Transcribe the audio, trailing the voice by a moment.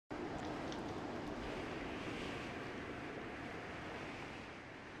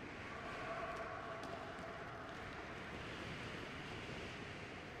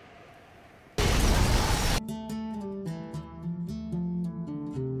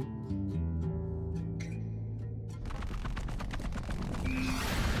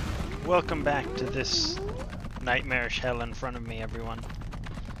Welcome back to this nightmarish hell in front of me, everyone.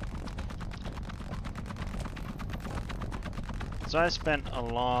 So I spent a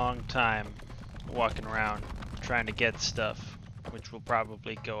long time walking around trying to get stuff, which will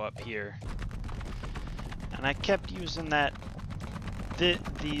probably go up here. And I kept using that,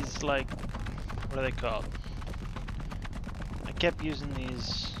 these like, what are they called? I kept using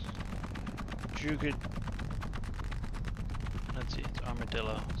these let's see, it's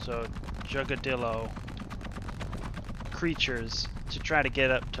armadillo. So jugadillo creatures to try to get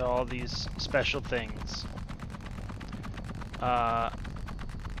up to all these special things.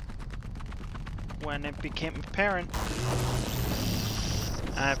 When it became apparent,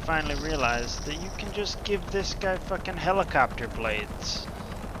 I finally realized that you can just give this guy fucking helicopter blades,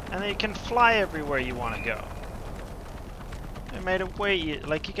 and then you can fly everywhere you want to go. It made it way,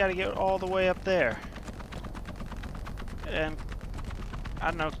 like you gotta get all the way up there. And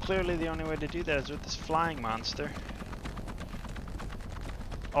I don't know, clearly the only way to do that is with this flying monster.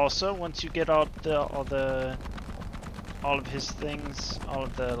 Also, once you get all of his things, all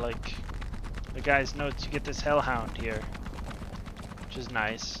of the like the guy's notes, you get this hellhound here, which is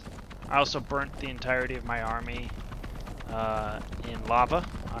nice. I also burnt the entirety of my army in lava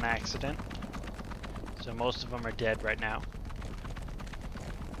on accident, so most of them are dead right now.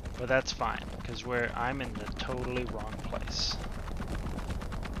 But that's fine, because I'm in the totally wrong place.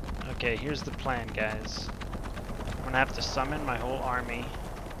 Okay, here's the plan, guys. I'm gonna have to summon my whole army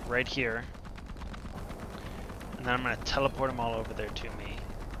right here, and then I'm gonna teleport them all over there to me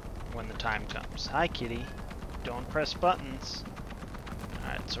when the time comes. Hi, kitty. Don't press buttons.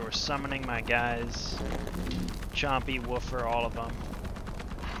 Alright, so we're summoning my guys. Chompy, Woofer, all of them.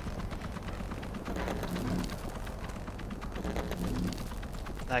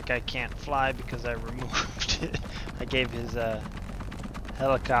 That guy can't fly because I removed it. I gave his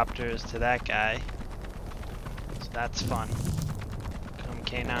helicopters to that guy. So that's fun. Come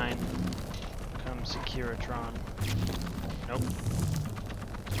K9. Come Securitron. Nope.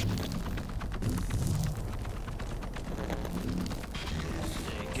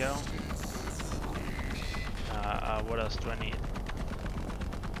 There you go. What else do I need?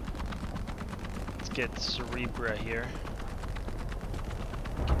 Let's get Cerebra here.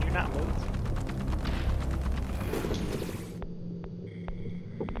 Can you not move?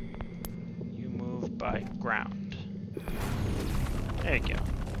 You move by ground. There you go.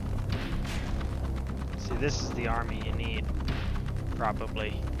 See, this is the army you need.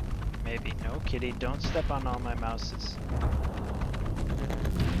 Probably. Maybe. No, kitty, don't step on all my mouses.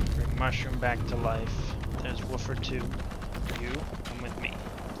 Bring Mushroom back to life. There's Woofer 2. You, come with me.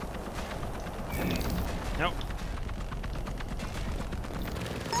 Nope.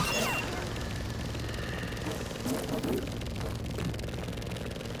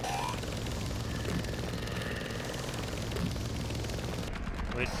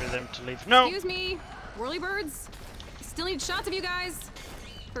 Wait for them to leave. No! Excuse me, whirlybirds. Still need shots of you guys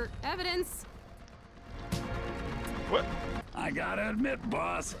for evidence. What? I gotta admit,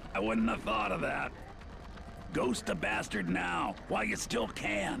 boss, I wouldn't have thought of that. Ghost a bastard now, while you still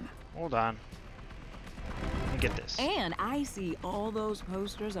can. Hold on. Let me get this. And I see all those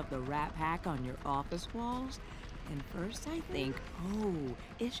posters of the Rat Pack on your office walls. And first I think, oh,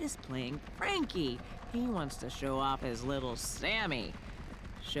 it's just playing Frankie. He wants to show off his little Sammy.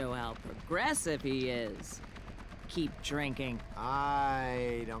 Show how progressive he is. Keep drinking.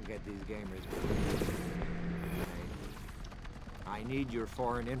 I don't get these gamers. I need your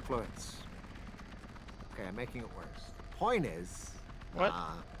foreign influence. Okay, I'm making it worse. Point is, What?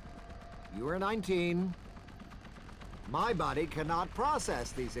 You are 19. My body cannot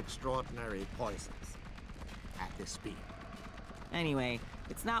process these extraordinary poisons at this speed. Anyway,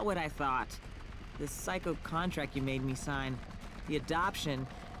 it's not what I thought. This psycho contract you made me sign, the adoption,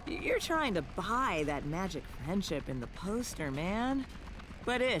 you're trying to buy that magic friendship in the poster, man.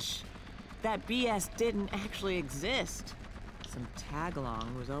 But Ish, that BS didn't actually exist. Some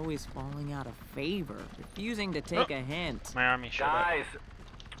tag-along was always falling out of favor, refusing to take a hint. My army showed up. Guys,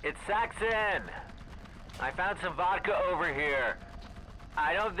 it's Saxon. I found some vodka over here.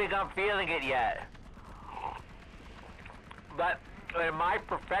 I don't think I'm feeling it yet. But in my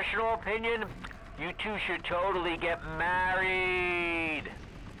professional opinion, you two should totally get married.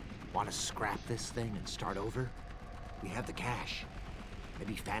 Want to scrap this thing and start over? We have the cash.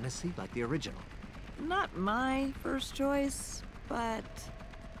 Maybe fantasy like the original. Not my first choice, but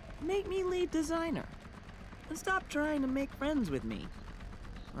make me lead designer. And stop trying to make friends with me.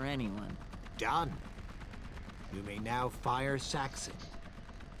 Or anyone. Done. You may now fire Saxon.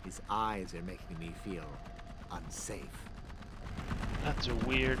 His eyes are making me feel unsafe. That's a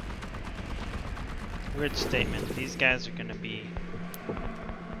weird Weird statement. These guys are gonna be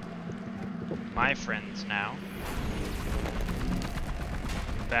my friends now.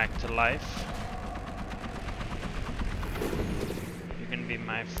 Back to life. You're gonna be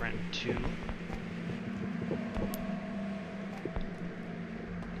my friend too.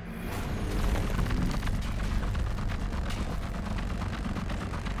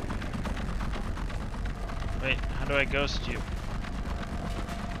 Wait, how do I ghost you?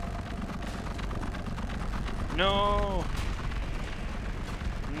 No!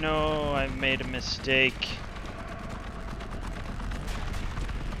 No, I made a mistake.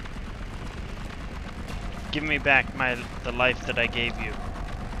 Give me back the life that I gave you.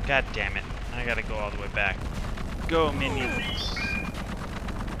 God damn it. I gotta go all the way back. Go, minions.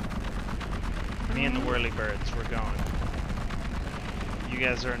 Me and the whirlybirds, we're going. You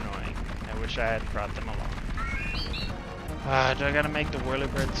guys are annoying. I wish I had brought them along. Do I gotta make the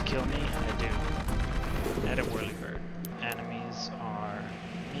whirlybirds kill me? I do. Edit whirlybird. Enemies are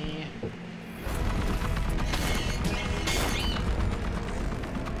me.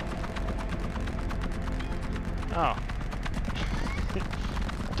 Oh.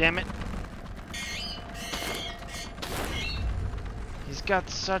 Damn it. He's got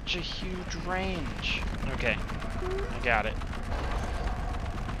such a huge range. Okay. I got it.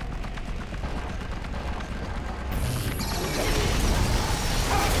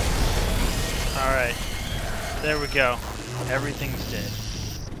 Alright. There we go. Everything's dead.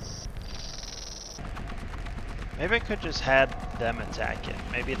 Maybe I could just had them attack it.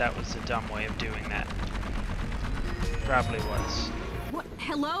 Maybe that was a dumb way of doing that. Probably was. What?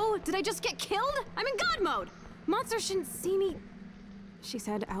 Hello? Did I just get killed? I'm in God mode! Monsters shouldn't see me, she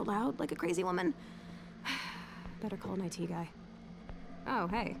said out loud like a crazy woman. Better call an IT guy. Oh,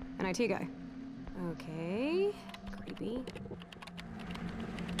 hey, an IT guy. Okay, creepy.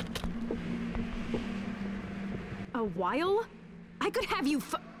 A while? I could have you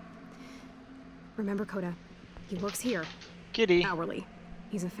Remember Coda, he works here. Kitty. Hourly.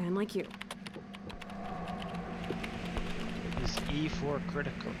 He's a fan like you. Is E4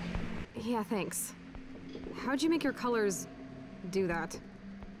 critical? Yeah, thanks. How'd you make your colors do that?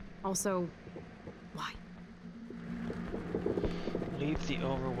 Also, why? Leave the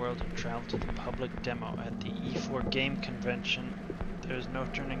overworld and travel to the public demo at the E4 game convention. There's no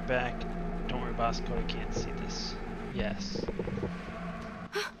turning back. Don't worry, boss, Coda can't see this. Yes.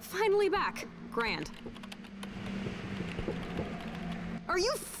 Finally back. Grand. Are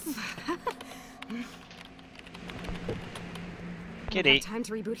you Kitty. Time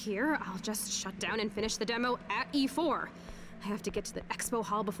to reboot here. I'll just shut down and finish the demo at E4. I have to get to the expo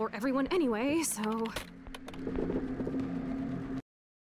hall before everyone anyway, so...